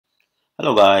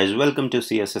Hello guys, welcome to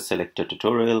CSS Selector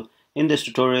tutorial. In this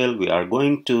tutorial, we are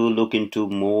going to look into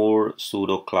more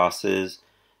pseudo classes,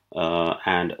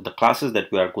 and the classes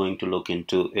that we are going to look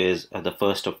into is the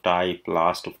first of type,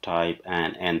 last of type,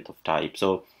 and nth of type.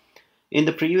 So in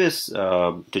the previous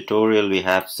tutorial, we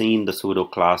have seen the pseudo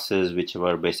classes, which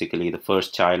were basically the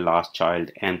first child, last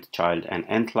child, and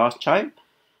nth last child.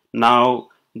 Now,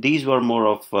 these were more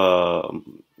of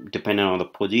dependent on the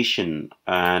position,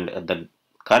 and the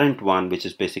current one, which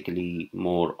is basically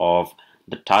more of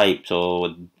the type.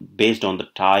 So, based on the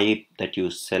type that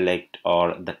you select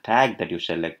or the tag that you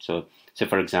select. So, say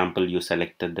for example, you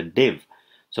selected the div.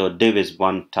 So, div is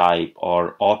one type,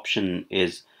 or option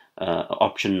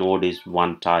node is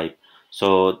one type.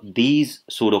 So, these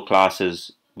pseudo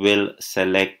classes will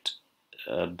select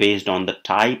based on the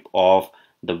type of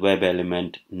the web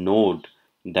element node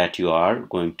that you are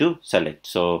going to select.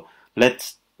 So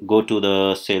let's go to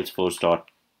the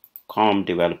salesforce.com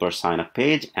developer sign up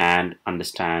page and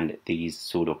understand these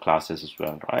pseudo classes as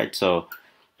well, right? So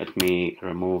let me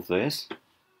remove this,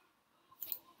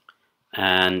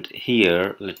 and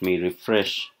here let me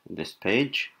refresh this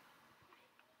page.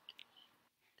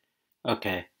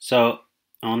 Okay, so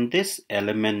on this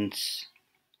elements,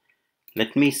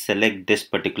 let me select this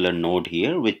particular node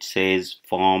here, which says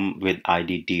form with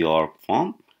ID Dior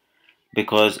form,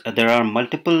 because there are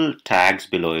multiple tags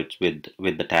below it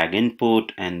with the tag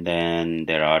input, and then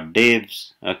there are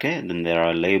divs, okay, then there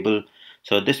are label.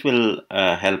 So this will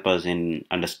help us in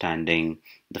understanding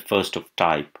the first of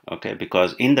type, okay,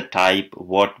 because in the type,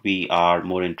 what we are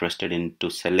more interested in to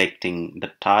selecting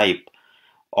the type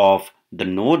of the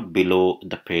node below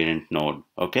the parent node.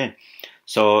 Okay,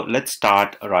 so let's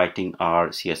start writing our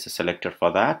CSS selector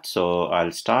for that. So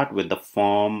I'll start with the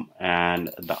form, and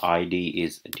the ID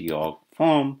is diog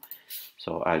form.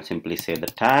 So I'll simply say the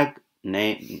tag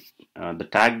name, the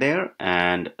tag there,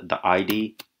 and the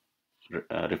ID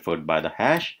referred by the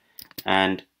hash,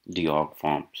 and diog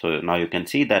form. So now you can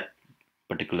see that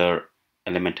particular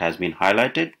element has been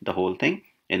highlighted, the whole thing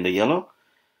in the yellow.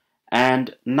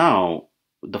 And now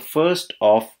the first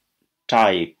of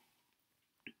type,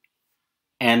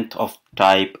 nth of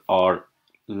type, or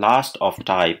last of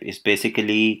type is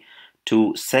basically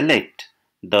to select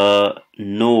the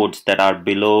nodes that are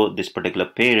below this particular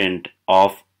parent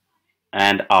of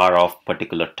and are of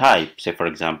particular type. Say for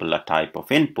example, a type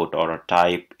of input, or a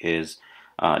type is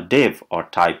div, or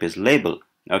type is label.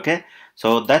 Okay,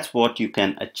 so that's what you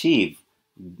can achieve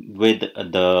with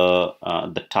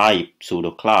the type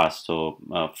pseudo class. So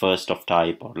first of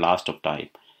type or last of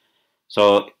type.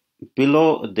 So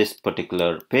below this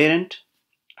particular parent,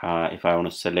 if I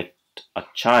want to select a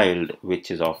child which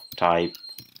is of type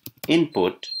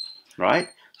input, right?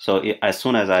 So as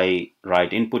soon as I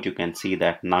write input, you can see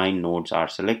that 9 nodes are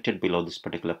selected below this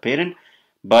particular parent,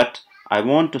 but I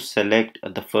want to select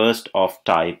the first of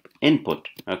type input.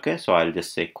 Okay, so I'll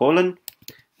just say colon,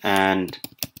 and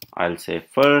I'll say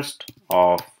first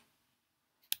of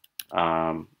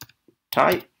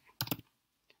type,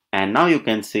 and now you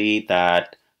can see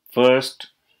that first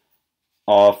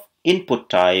of input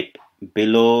type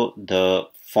below the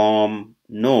form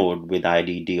node with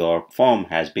ID Dior form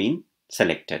has been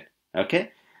selected.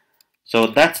 Okay, so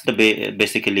that's the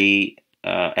basically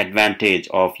advantage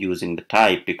of using the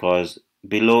type, because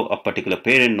below a particular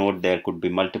parent node there could be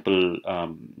multiple,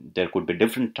 there could be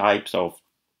different types of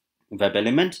web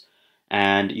elements,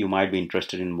 and you might be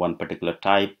interested in one particular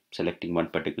type, selecting one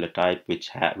particular type which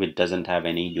doesn't have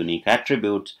any unique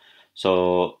attributes.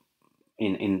 So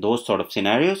in those sort of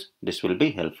scenarios, this will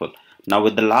be helpful. Now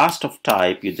with the last of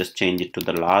type, you just change it to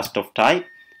the last of type,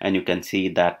 and you can see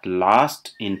that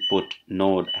last input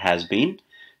node has been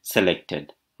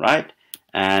selected, right?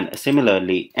 And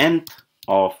similarly, nth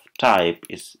of type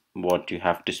is what you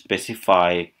have to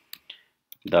specify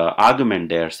the argument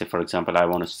there. Say for example, I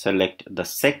want to select the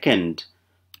second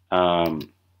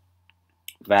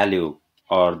value,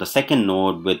 or the second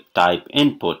node with type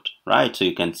input, right? So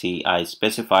you can see I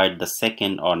specified the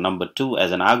second, or number 2,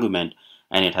 as an argument,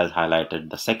 and it has highlighted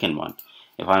the second one.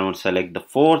 If I want to select the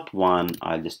fourth one,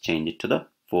 I'll just change it to the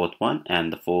fourth one,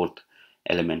 and the fourth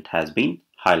element has been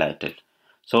highlighted.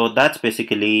 So that's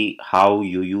basically how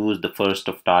you use the first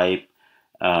of type,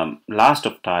 last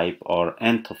of type, or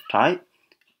nth of type.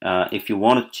 If you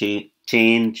want to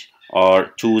change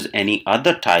or choose any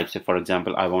other type, say for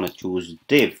example, I want to choose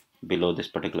div below this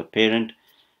particular parent,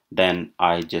 then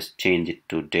I just change it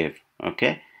to div.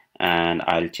 Okay, and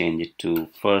I'll change it to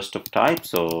first of type,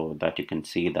 so that you can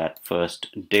see that first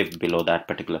div below that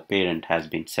particular parent has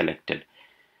been selected.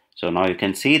 So now you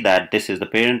can see that this is the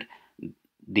parent.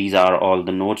 these are all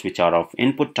the nodes which are of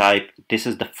input type. This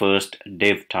is the first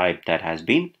div type that has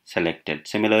been selected.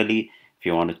 Similarly, if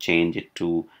you want to change it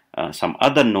to some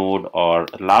other node or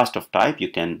last of type, you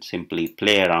can simply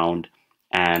play around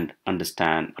and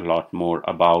understand a lot more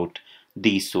about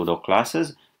these pseudo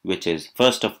classes, which is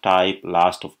first of type,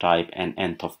 last of type, and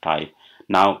nth of type.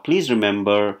 Now, please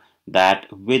remember that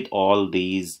with all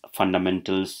these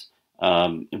fundamentals,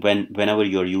 whenever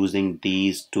you're using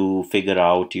these to figure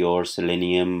out your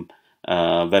Selenium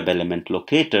web element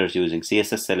locators using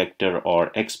CSS Selector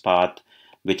or XPath,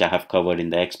 which I have covered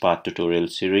in the XPath tutorial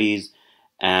series,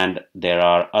 and there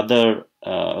are other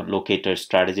locator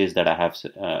strategies that I have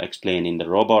explained in the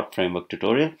robot framework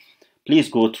tutorial. Please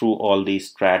go through all these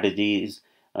strategies,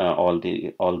 all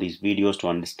these videos to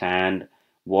understand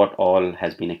what all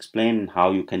has been explained and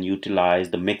how you can utilize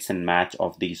the mix and match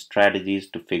of these strategies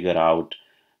to figure out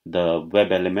the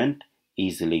web element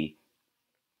easily,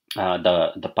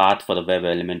 the path for the web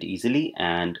element easily,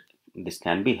 and this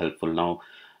can be helpful. Now,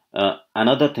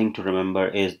 another thing to remember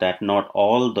is that not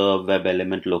all the web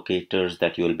element locators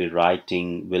that you will be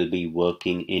writing will be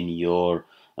working in your,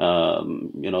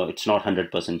 it's not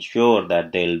 100% sure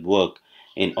that they'll work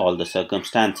in all the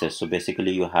circumstances. So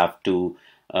basically you have to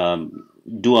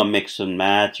do a mix and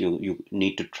match. You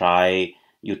need to try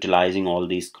utilizing all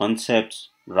these concepts,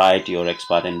 write your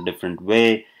XPath in a different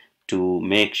way to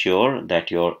make sure that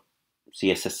your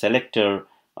CSS selector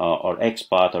or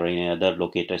XPath or any other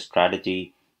locator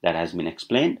strategy that has been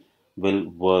explained will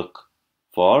work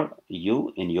for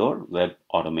you in your web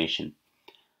automation.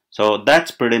 So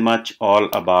that's pretty much all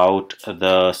about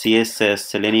the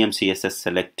Selenium CSS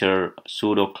Selector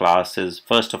pseudo classes,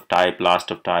 first of type,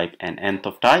 last of type, and nth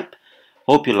of type.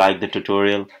 Hope you liked the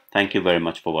tutorial. Thank you very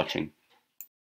much for watching.